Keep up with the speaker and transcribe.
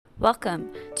Welcome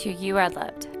to You Are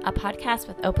Loved, a podcast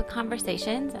with open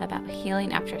conversations about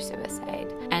healing after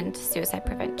suicide and suicide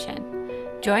prevention.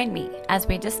 Join me as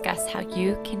we discuss how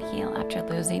you can heal after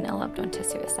losing a loved one to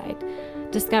suicide.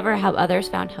 Discover how others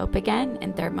found hope again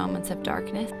in their moments of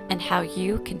darkness and how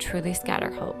you can truly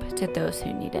scatter hope to those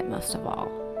who need it most of all.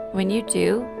 When you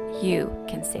do, you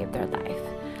can save their life.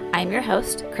 I'm your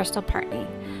host, Crystal Partney.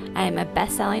 I am a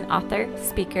best-selling author,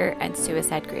 speaker, and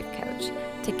suicide grief coach.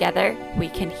 Together, we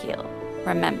can heal.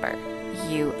 Remember,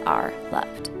 you are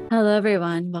loved. Hello,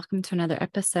 everyone. Welcome to another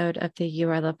episode of the You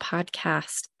Are Loved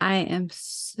podcast. I am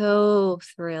so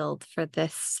thrilled for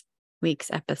this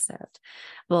week's episode.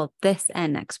 Well, this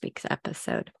and next week's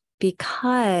episode,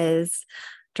 because,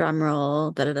 drum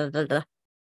roll,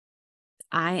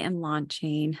 I am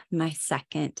launching my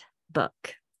second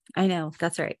book. I know,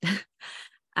 that's right.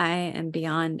 I am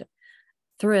beyond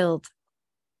thrilled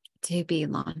to be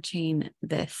launching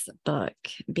this book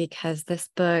because this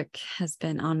book has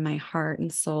been on my heart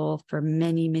and soul for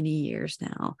many, many years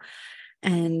now.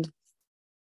 And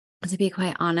to be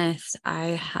quite honest, I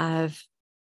have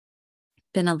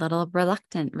been a little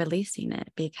reluctant releasing it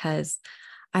because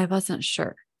I wasn't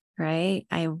sure, right?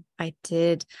 I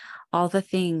did all the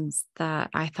things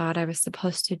that I thought I was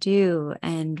supposed to do.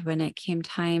 And when it came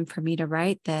time for me to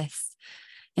write this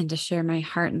and to share my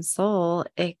heart and soul,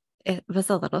 it was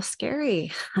a little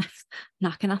scary. I'm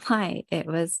not going to lie. It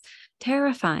was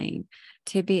terrifying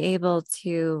to be able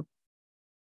to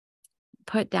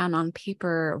put down on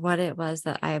paper what it was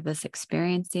that I was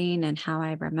experiencing and how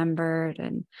I remembered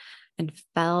and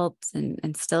felt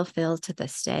and still feel to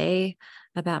this day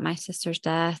about my sister's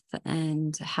death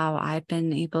and how I've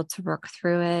been able to work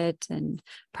through it and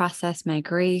process my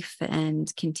grief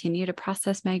and continue to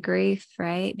process my grief,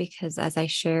 right? Because as I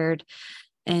shared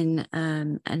in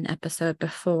an episode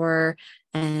before,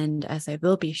 and as I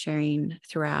will be sharing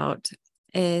throughout,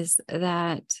 is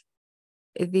that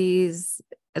these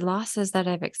losses that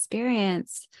I've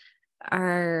experienced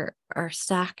are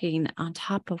stacking on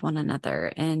top of one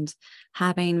another. And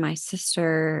having my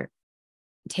sister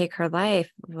take her life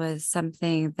was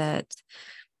something that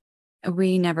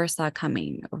we never saw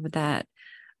coming, that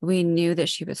we knew that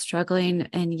she was struggling,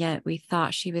 and yet we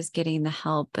thought she was getting the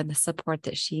help and the support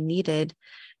that she needed,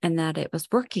 and that it was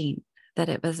working, that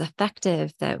it was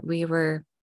effective, that we were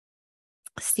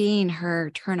seeing her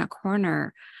turn a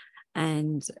corner.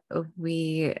 And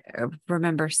we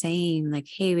remember saying, like,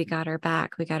 hey, we got her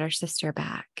back. We got our sister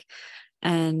back.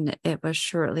 And it was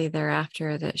shortly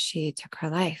thereafter that she took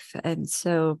her life. And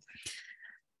so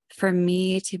for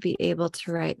me to be able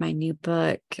to write my new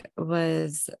book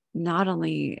was not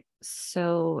only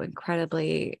so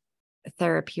incredibly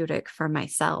therapeutic for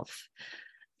myself,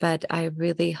 but I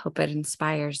really hope it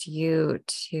inspires you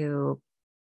to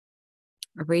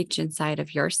reach inside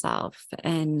of yourself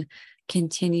and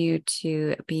continue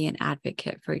to be an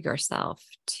advocate for yourself,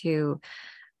 to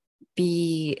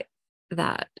be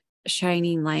that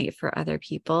shining light for other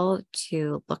people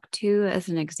to look to as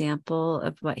an example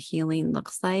of what healing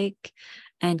looks like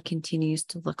and continues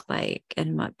to look like,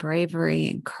 and what bravery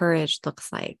and courage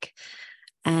looks like,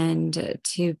 and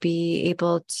to be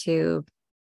able to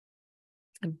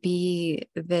be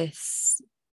this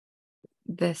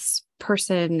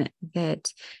person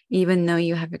that, even though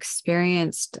you have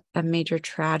experienced a major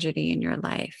tragedy in your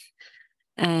life,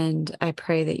 and I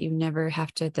pray that you never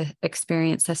have to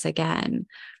experience this again,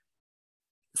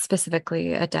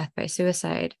 specifically a death by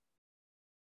suicide,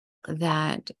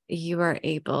 that you are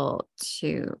able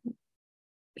to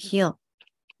heal,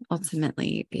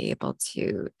 ultimately be able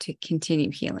to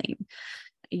continue healing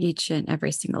each and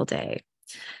every single day.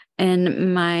 And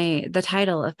the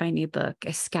title of my new book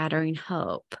is Scattering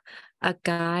Hope, a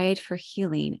guide for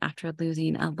healing after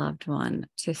losing a loved one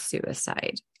to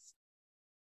suicide.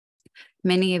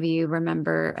 Many of you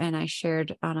remember, and I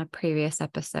shared on a previous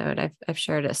episode, I've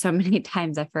shared it so many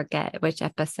times I forget which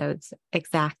episodes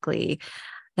exactly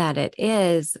that it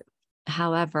is.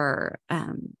 However,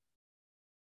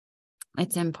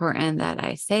 it's important that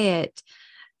I say it,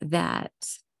 that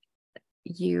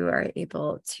you are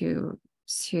able to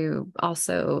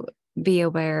also be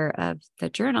aware of the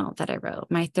journal that I wrote,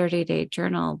 my 30-day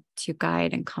journal to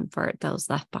guide and comfort those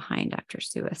left behind after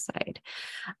suicide.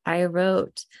 I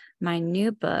wrote my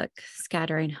new book,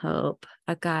 Scattering Hope,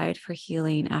 a guide for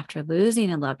healing after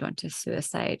losing a loved one to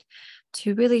suicide,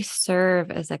 to really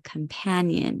serve as a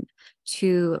companion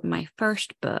to my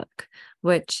first book,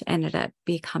 which ended up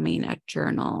becoming a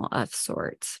journal of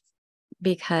sorts,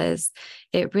 because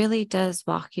it really does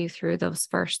walk you through those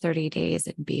first 30 days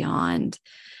and beyond,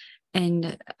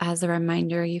 And as a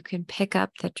reminder, you can pick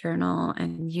up the journal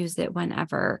and use it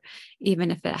whenever,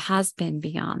 even if it has been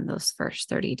beyond those first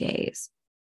 30 days.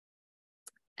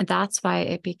 And that's why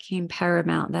it became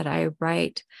paramount that I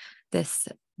write this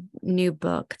new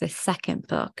book, the second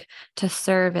book, to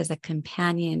serve as a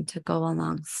companion to go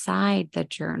alongside the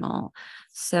journal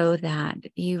so that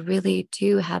you really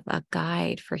do have a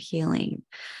guide for healing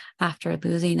after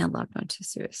losing a loved one to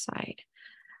suicide.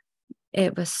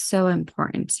 It was so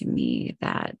important to me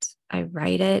that I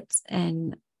write it,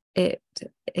 and it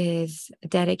is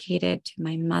dedicated to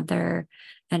my mother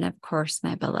and, of course,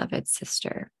 my beloved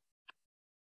sister.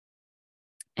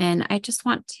 And I just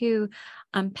want to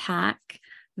unpack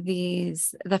the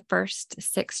first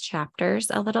 6 chapters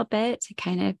a little bit to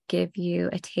kind of give you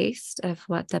a taste of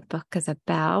what the book is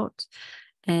about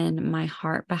and my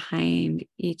heart behind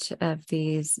each of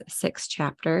these 6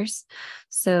 chapters.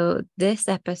 So this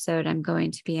episode, I'm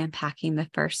going to be unpacking the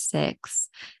first 6.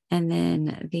 And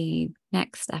then the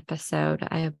next episode,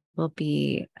 I will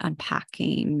be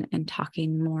unpacking and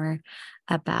talking more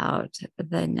about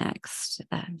the next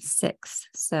 6.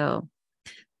 So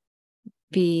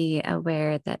be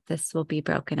aware that this will be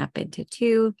broken up into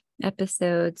 2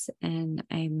 episodes. And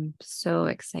I'm so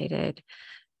excited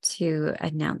to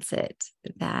announce it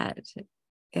that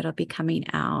it'll be coming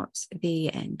out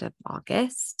the end of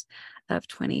August of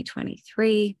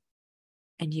 2023,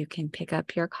 and you can pick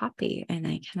up your copy. And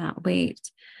I cannot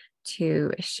wait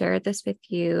to share this with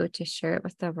you, to share it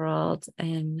with the world,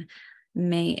 and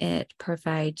may it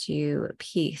provide you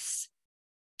peace,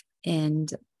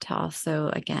 and to also,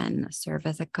 again, serve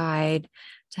as a guide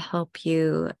to help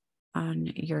you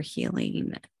on your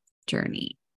healing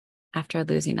journey after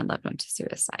losing a loved one to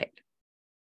suicide.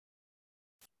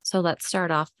 So let's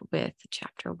start off with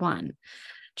chapter 1.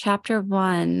 Chapter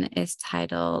 1 is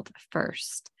titled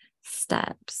First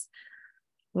Steps.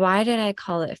 Why did I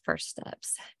call it First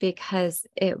Steps? Because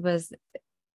it was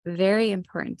very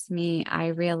important to me. I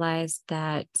realized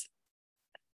that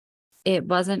it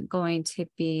wasn't going to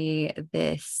be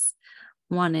this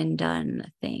one and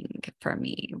done thing for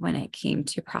me when it came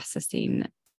to processing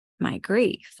my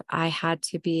grief. I had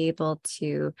to be able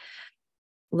to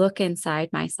look inside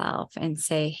myself and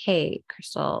say, hey,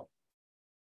 Crystal,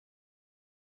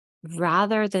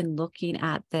 rather than looking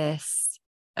at this,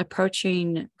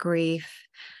 approaching grief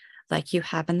like you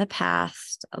have in the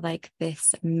past, like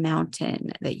this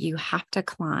mountain that you have to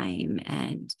climb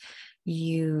and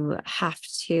you have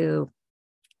to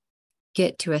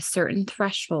get to a certain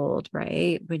threshold,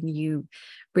 right? When you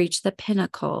reach the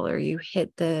pinnacle or you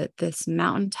hit this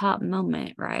mountaintop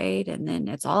moment, right? And then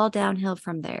it's all downhill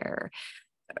from there,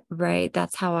 right?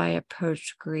 That's how I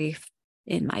approached grief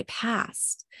in my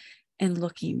past. And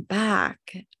looking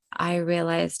back, I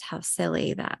realized how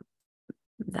silly that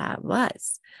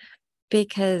was,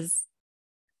 because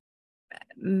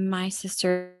my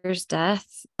sister's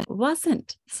death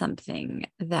wasn't something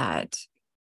that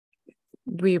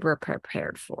we were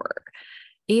prepared for.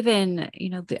 Even,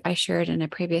 I shared in a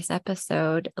previous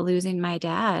episode, losing my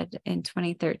dad in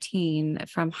 2013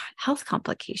 from health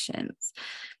complications.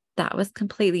 That was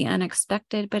completely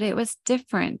unexpected, but it was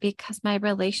different because my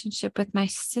relationship with my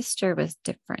sister was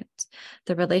different.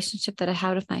 The relationship that I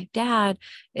had with my dad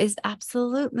is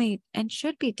absolutely and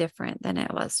should be different than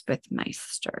it was with my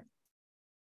sister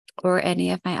or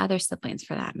any of my other siblings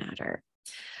for that matter.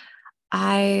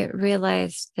 I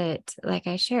realized that, like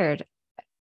I shared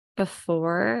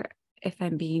before, if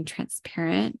I'm being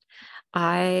transparent,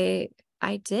 I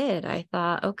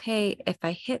thought, okay, if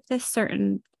I hit this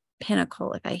certain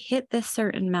pinnacle, if I hit this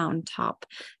certain mountaintop,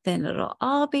 then it'll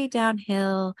all be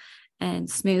downhill and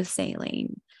smooth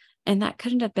sailing. And that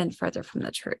couldn't have been further from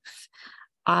the truth.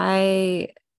 I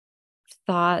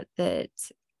thought that,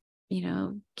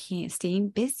 staying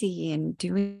busy and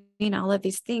doing all of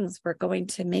these things were going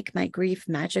to make my grief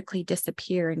magically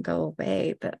disappear and go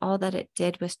away. But all that it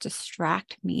did was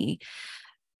distract me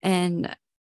and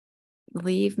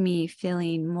leave me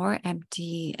feeling more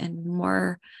empty and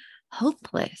more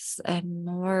hopeless and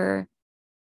more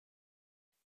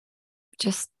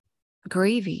just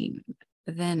grieving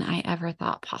than I ever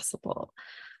thought possible.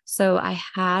 So I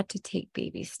had to take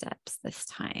baby steps this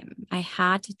time. I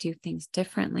had to do things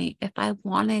differently if I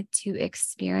wanted to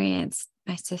experience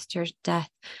my sister's death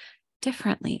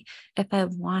differently, if I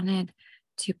wanted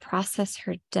to process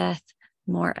her death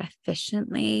more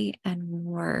efficiently and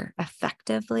more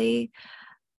effectively.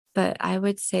 But I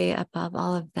would say above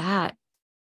all of that,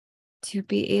 to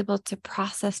be able to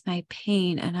process my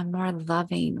pain in a more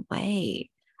loving way,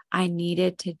 I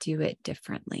needed to do it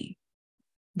differently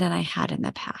than I had in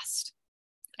the past.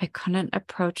 I couldn't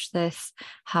approach this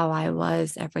how I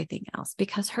was everything else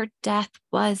because her death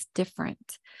was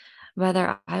different.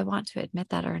 Whether I want to admit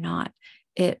that or not,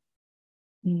 it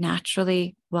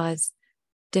naturally was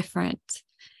different.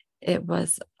 It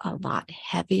was a lot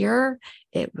heavier.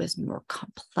 It was more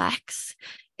complex.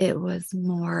 It was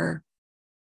more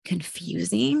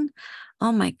confusing.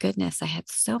 Oh my goodness, I had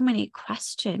so many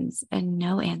questions and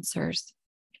no answers.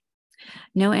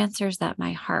 No answers that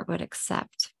my heart would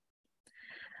accept.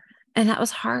 And that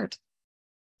was hard.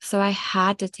 So I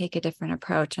had to take a different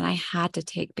approach and I had to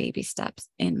take baby steps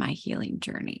in my healing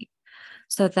journey.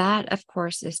 So that, of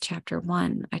course, is chapter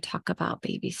 1. I talk about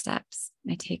baby steps.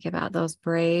 I take about those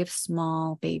brave,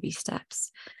 small baby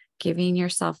steps, giving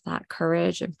yourself that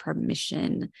courage and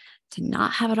permission to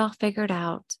not have it all figured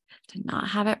out, to not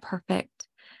have it perfect,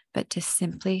 but to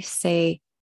simply say,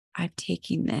 I'm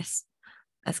taking this,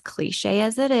 as cliche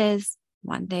as it is,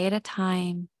 one day at a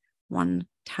time, one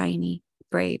tiny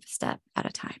brave step at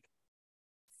a time.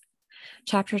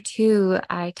 Chapter 2,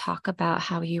 I talk about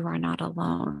how you are not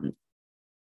alone.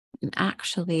 And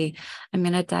actually, I'm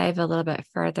going to dive a little bit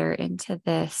further into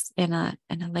this in a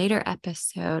later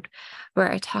episode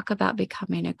where I talk about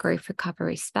becoming a grief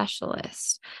recovery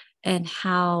specialist and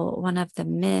how one of the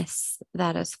myths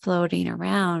that is floating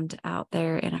around out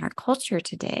there in our culture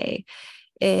today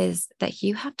is that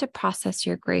you have to process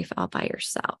your grief all by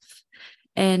yourself.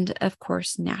 And of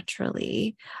course,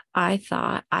 naturally, I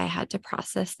thought I had to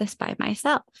process this by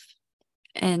myself.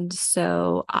 And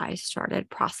so I started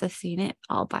processing it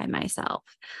all by myself.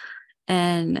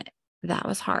 And that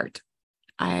was hard.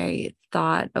 I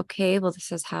thought, okay, well,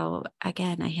 this is how,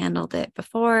 again, I handled it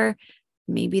before.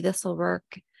 Maybe this will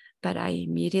work. But I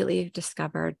immediately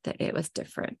discovered that it was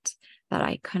different, that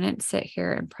I couldn't sit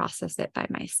here and process it by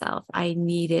myself. I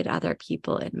needed other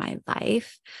people in my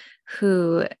life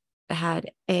who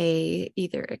had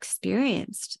either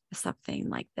experienced something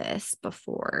like this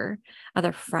before,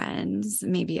 other friends,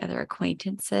 maybe other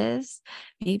acquaintances,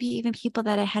 maybe even people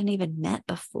that I hadn't even met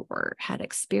before had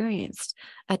experienced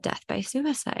a death by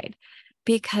suicide,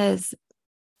 because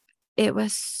it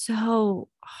was so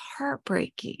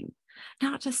heartbreaking.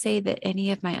 Not to say that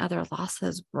any of my other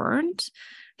losses weren't,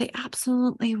 they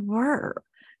absolutely were,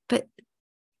 but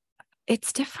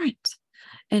it's different.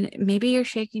 And maybe you're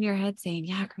shaking your head saying,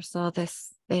 yeah, Crystal,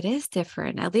 it is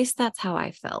different. At least that's how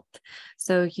I felt.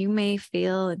 So you may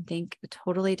feel and think a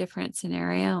totally different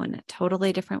scenario in a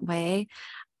totally different way.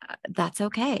 That's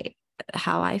okay.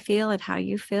 How I feel and how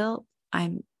you feel,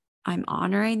 I'm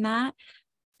honoring that.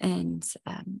 And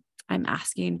I'm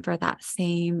asking for that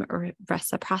same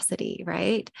reciprocity,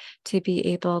 right? To be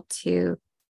able to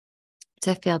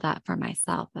feel that for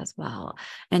myself as well.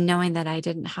 And knowing that I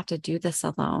didn't have to do this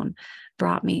alone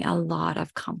brought me a lot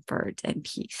of comfort and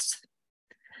peace.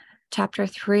 Chapter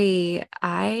 3,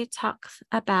 I talk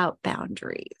about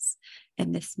boundaries.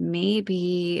 And this may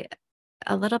be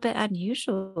a little bit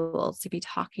unusual to be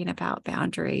talking about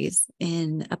boundaries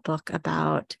in a book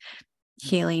about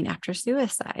healing after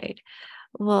suicide.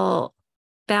 Well,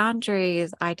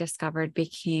 boundaries, I discovered,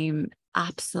 became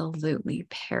absolutely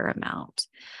paramount.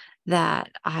 That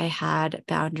I had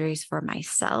boundaries for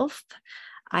myself.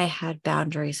 I had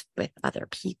boundaries with other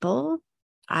people.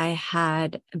 I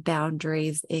had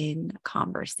boundaries in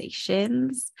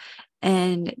conversations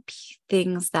and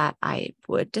things that I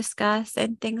would discuss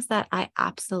and things that I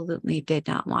absolutely did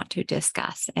not want to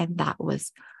discuss. And that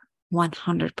was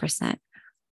 100%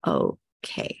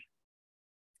 okay.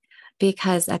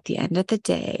 Because at the end of the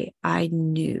day, I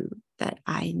knew that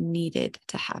I needed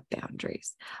to have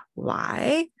boundaries.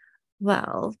 Why?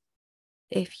 Well,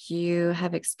 if you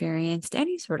have experienced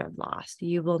any sort of loss,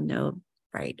 you will know,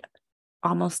 right,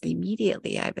 almost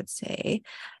immediately, I would say,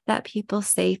 that people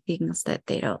say things that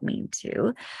they don't mean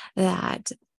to,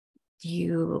 that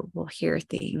you will hear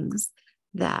things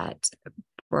that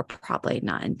were probably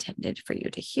not intended for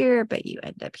you to hear, but you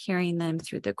end up hearing them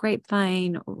through the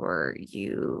grapevine, or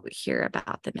you hear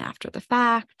about them after the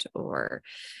fact, or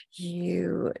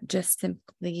you just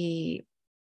simply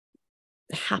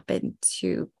happen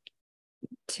to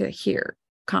hear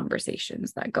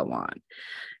conversations that go on.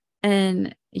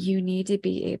 And you need to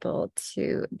be able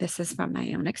to, this is from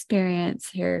my own experience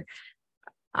here,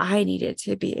 I needed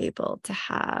to be able to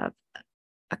have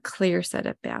a clear set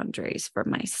of boundaries for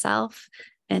myself.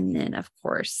 And then, of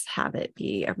course, have it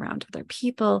be around other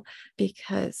people,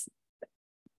 because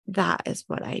that is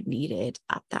what I needed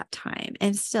at that time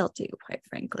and still do, quite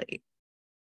frankly.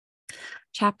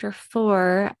 Chapter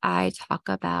 4, I talk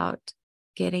about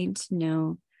getting to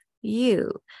know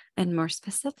you, and more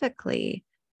specifically,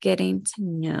 getting to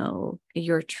know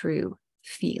your true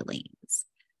feelings.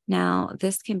 Now,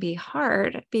 this can be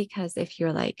hard because if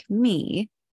you're like me,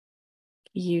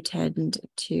 you tend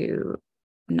to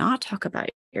not talk about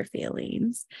your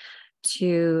feelings.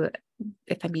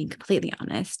 If I'm being completely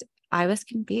honest, I was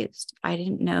confused. I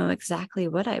didn't know exactly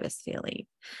what I was feeling.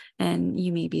 And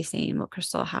you may be saying, well,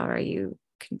 Crystal, how are you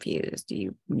confused? Do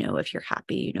you know if you're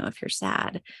happy? You know if you're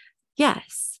sad?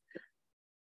 Yes,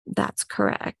 that's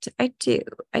correct. I do.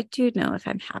 I do know if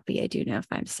I'm happy. I do know if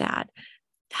I'm sad.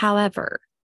 However,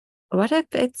 what if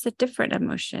it's a different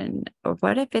emotion? Or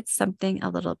what if it's something a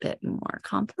little bit more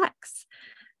complex?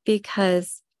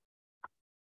 Because,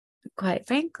 quite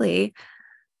frankly,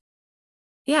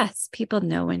 yes, people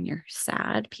know when you're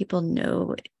sad. People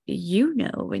know, you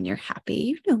know, when you're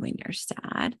happy. You know when you're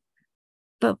sad.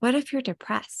 But what if you're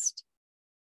depressed?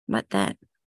 What then?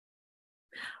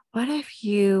 What if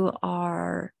you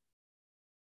are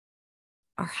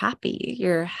happy?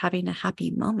 You're having a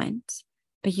happy moment,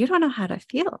 but you don't know how to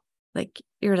feel. Like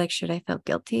you're like, should I feel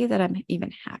guilty that I'm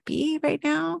even happy right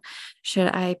now? Should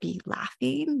I be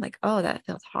laughing? Like, oh, that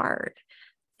feels hard.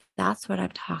 That's what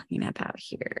I'm talking about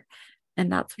here.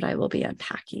 And that's what I will be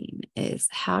unpacking is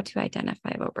how to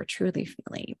identify what we're truly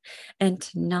feeling and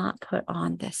to not put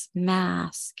on this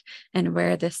mask and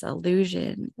wear this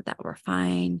illusion that we're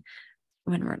fine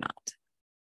when we're not.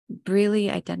 Really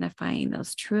identifying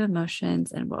those true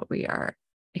emotions and what we are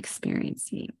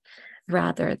experiencing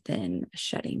rather than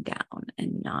shutting down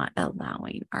and not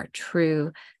allowing our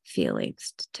true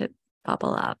feelings to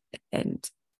bubble up and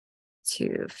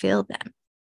to feel them.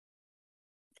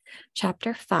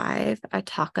 Chapter 5, I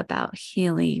talk about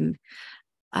healing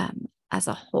as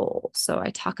a whole. So I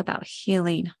talk about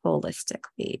healing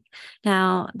holistically.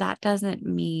 Now, that doesn't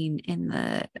mean in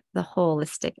the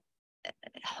holistic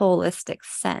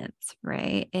sense,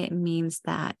 right? It means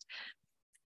that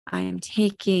I'm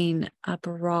taking a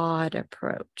broad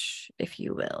approach, if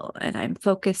you will, and I'm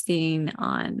focusing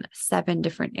on 7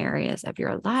 different areas of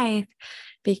your life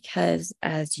because,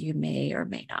 as you may or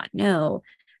may not know,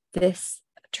 this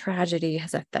tragedy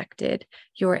has affected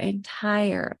your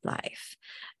entire life.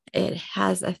 It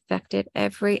has affected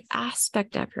every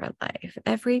aspect of your life.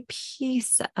 Every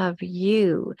piece of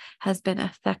you has been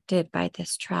affected by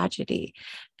this tragedy,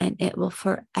 and it will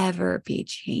forever be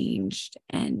changed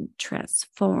and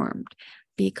transformed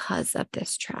because of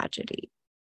this tragedy.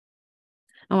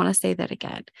 I want to say that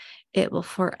again. It will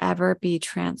forever be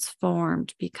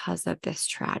transformed because of this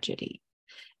tragedy.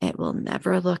 It will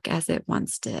never look as it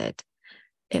once did.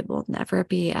 It will never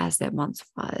be as it once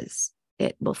was.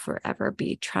 It will forever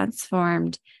be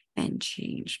transformed and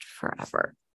changed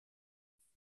forever.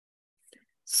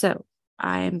 So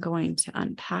I am going to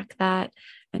unpack that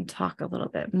and talk a little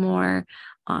bit more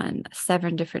on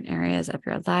 7 different areas of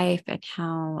your life and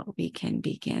how we can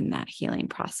begin that healing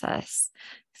process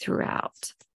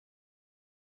throughout.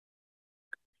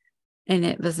 And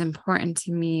it was important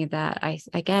to me that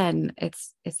it's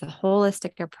a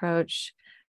holistic approach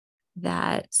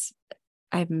that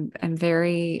I'm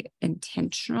very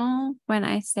intentional when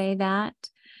I say that.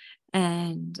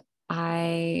 And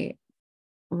I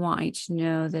want you to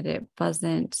know that it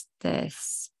wasn't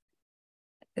this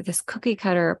cookie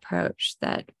cutter approach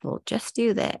that will just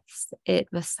do this. It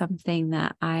was something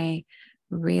that I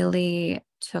really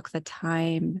took the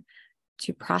time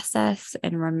to process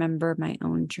and remember my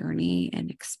own journey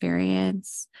and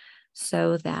experience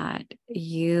so that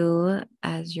you,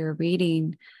 as you're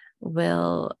reading,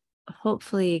 will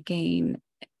hopefully gain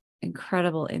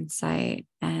incredible insight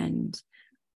and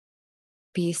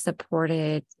be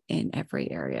supported in every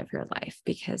area of your life.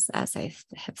 Because as I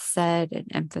have said and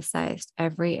emphasized,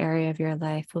 every area of your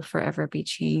life will forever be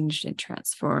changed and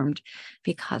transformed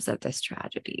because of this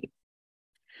tragedy.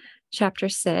 Chapter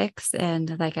 6,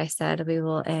 and like I said, we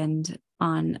will end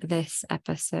on this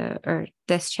episode or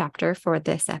this chapter for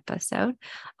this episode.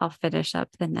 I'll finish up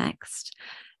the next,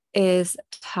 is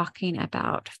talking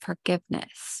about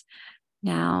forgiveness.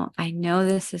 Now, I know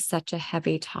this is such a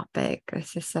heavy topic.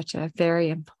 This is such a very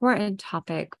important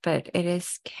topic, but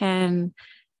can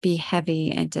be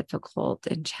heavy and difficult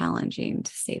and challenging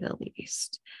to say the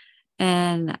least.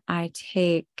 And I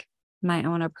take my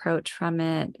own approach from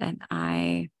it and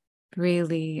I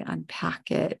really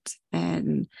unpack it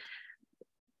and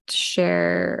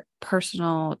share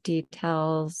personal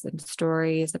details and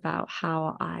stories about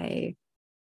how I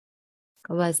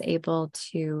was able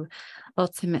to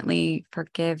ultimately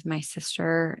forgive my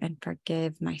sister and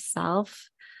forgive myself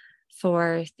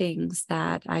for things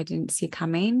that I didn't see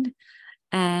coming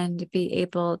and be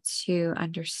able to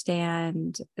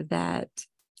understand that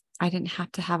I didn't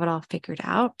have to have it all figured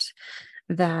out,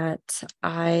 that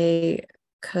I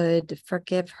could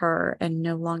forgive her and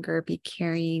no longer be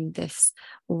carrying this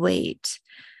weight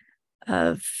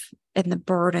of and the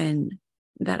burden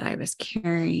that I was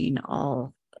carrying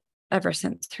all ever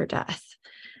since her death.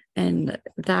 And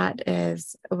that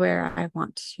is where I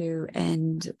want to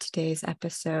end today's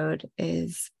episode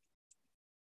is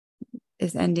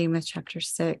ending with chapter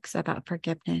 6 about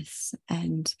forgiveness.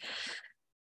 And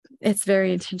it's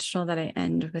very intentional that I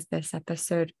end with this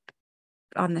episode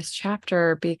on this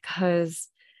chapter, because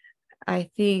I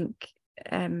think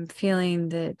I'm feeling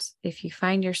that if you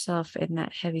find yourself in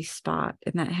that heavy spot,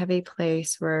 in that heavy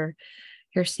place where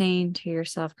you're saying to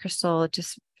yourself, Crystal,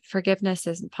 just forgiveness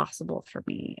isn't possible for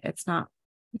me. It's not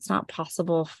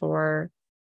possible for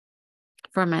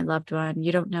my loved one.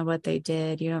 You don't know what they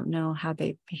did. You don't know how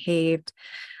they behaved.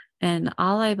 And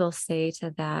all I will say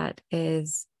to that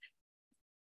is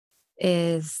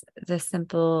the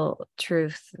simple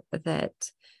truth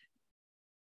that,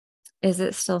 is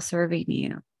it still serving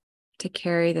you to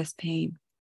carry this pain?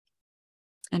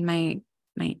 And my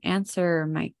answer,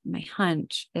 my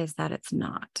hunch is that it's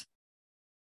not.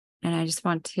 And I just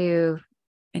want to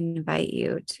invite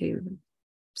you to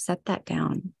set that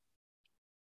down,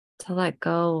 to let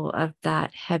go of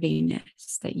that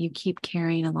heaviness that you keep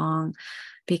carrying along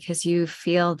because you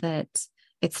feel that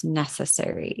it's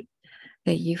necessary,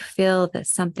 that you feel that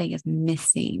something is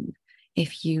missing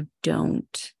if you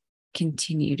don't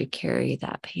continue to carry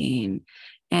that pain.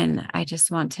 And I just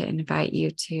want to invite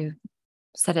you to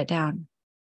set it down.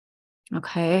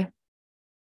 Okay?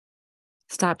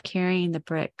 Stop carrying the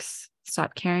bricks.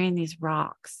 Stop carrying these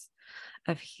rocks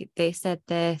of they said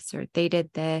this or they did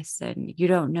this and you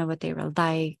don't know what they were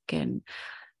like, and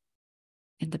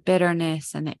the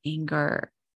bitterness and the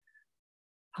anger.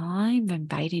 All I'm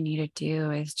inviting you to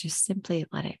do is just simply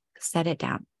set it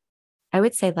down. I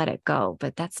would say let it go,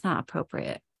 but that's not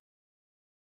appropriate.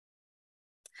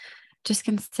 Just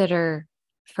consider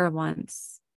for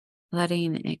once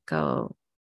letting it go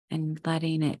and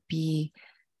letting it be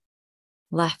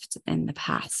left in the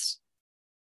past.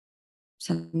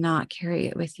 To not carry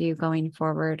it with you going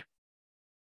forward.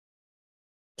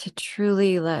 To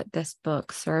truly let this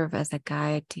book serve as a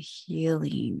guide to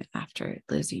healing after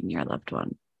losing your loved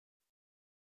one.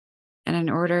 And in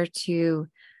order to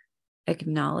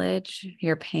acknowledge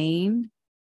your pain,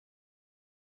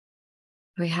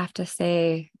 we have to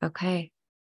say, okay,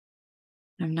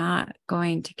 I'm not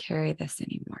going to carry this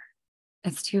anymore.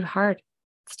 It's too hard.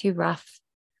 It's too rough.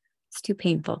 It's too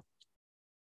painful.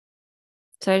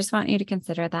 So I just want you to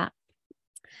consider that.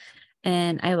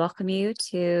 And I welcome you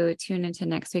to tune into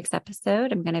next week's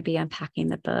episode. I'm going to be unpacking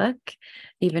the book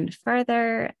even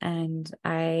further. And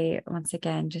I, once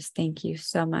again, just thank you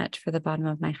so much for the bottom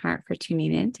of my heart for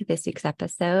tuning in to this week's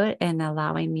episode and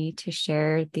allowing me to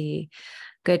share the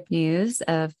good news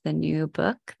of the new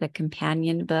book, the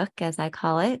companion book, as I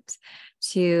call it,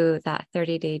 to that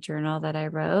 30-day journal that I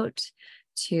wrote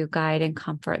to guide and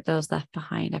comfort those left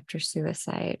behind after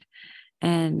suicide.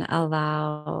 And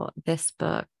allow this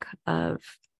book of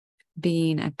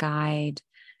being a guide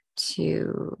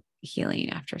to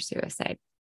healing after suicide.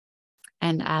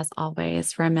 And as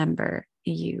always, remember,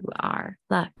 you are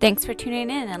loved. Thanks for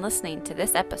tuning in and listening to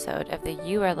this episode of the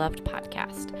You Are Loved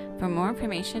podcast. For more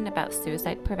information about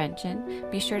suicide prevention,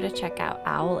 be sure to check out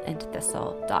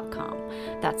owlandthistle.com.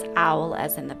 That's owl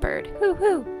as in the bird. Hoo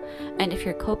hoo. And if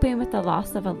you're coping with the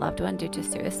loss of a loved one due to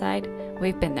suicide,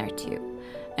 we've been there too.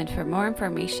 And for more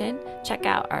information, check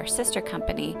out our sister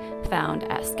company found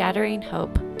at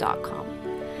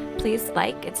scatteringhope.com. Please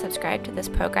like and subscribe to this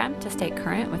program to stay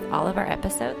current with all of our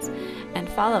episodes, and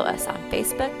follow us on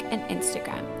Facebook and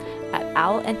Instagram at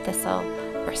Owl and Thistle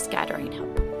or Scattering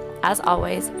Hope. As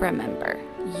always, remember,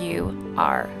 you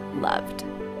are loved.